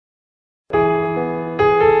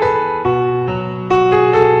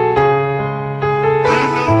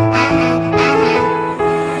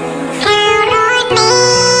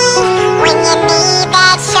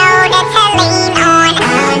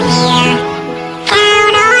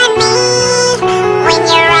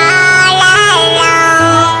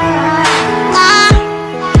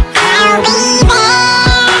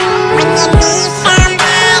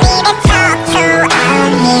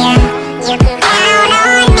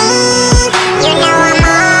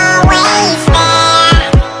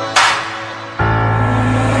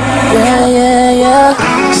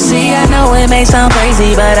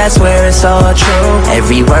cliche, but I swear it's all true.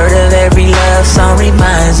 Every word of every love song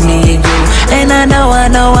reminds me of you. And I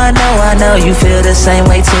know you feel the same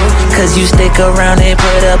way too, cause you stick around and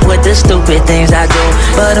put up with the stupid things I do.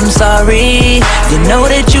 But I'm sorry, you know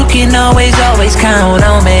that you can always count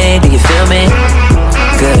on me. Do you feel me?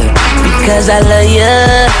 Good, because I love you.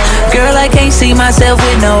 Girl, I can't see myself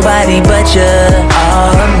with nobody but you.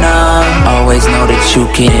 Oh no, always know that you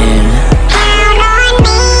can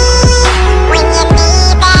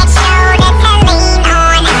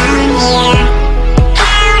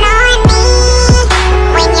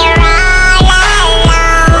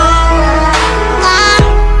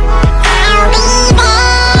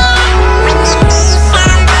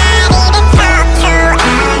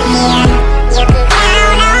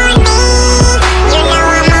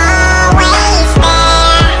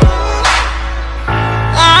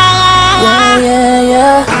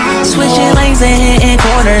and hitting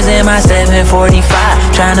corners in my 745,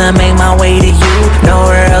 tryna make my way to you,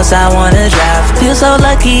 nowhere else I wanna drive. Feel so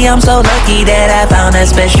lucky, I'm so lucky that I found that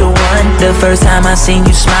special one. The first time I seen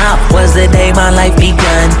you smile was the day my life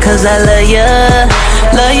begun. Cause I love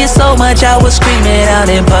you so much I was screaming out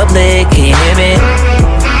in public. Can you hear me?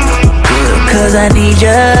 Good, cause I need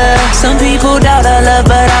ya. Some people doubt our love,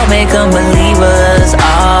 but I'll make them believers.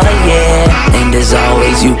 Oh yeah, and as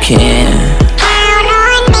always you can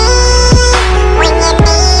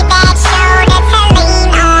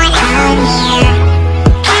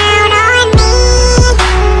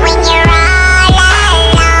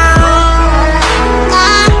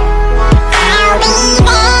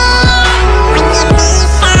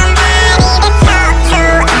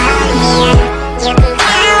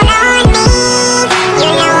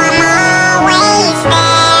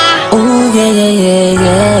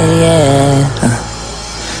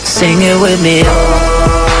sing it with me.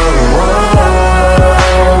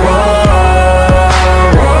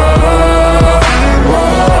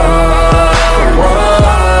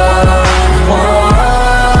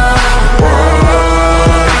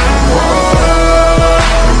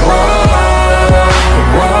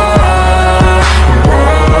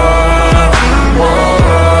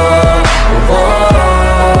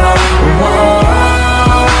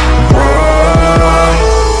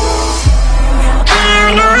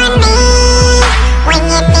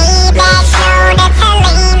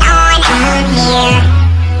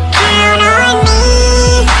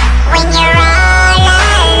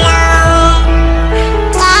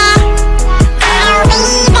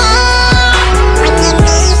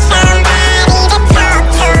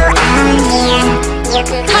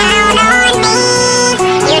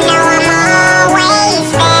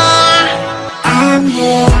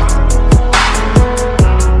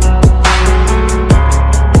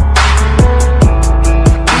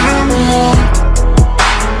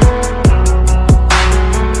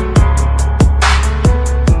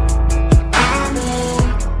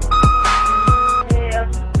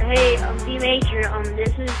 Bei Maejor,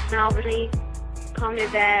 this is Malvern. Call me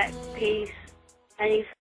back. Peace.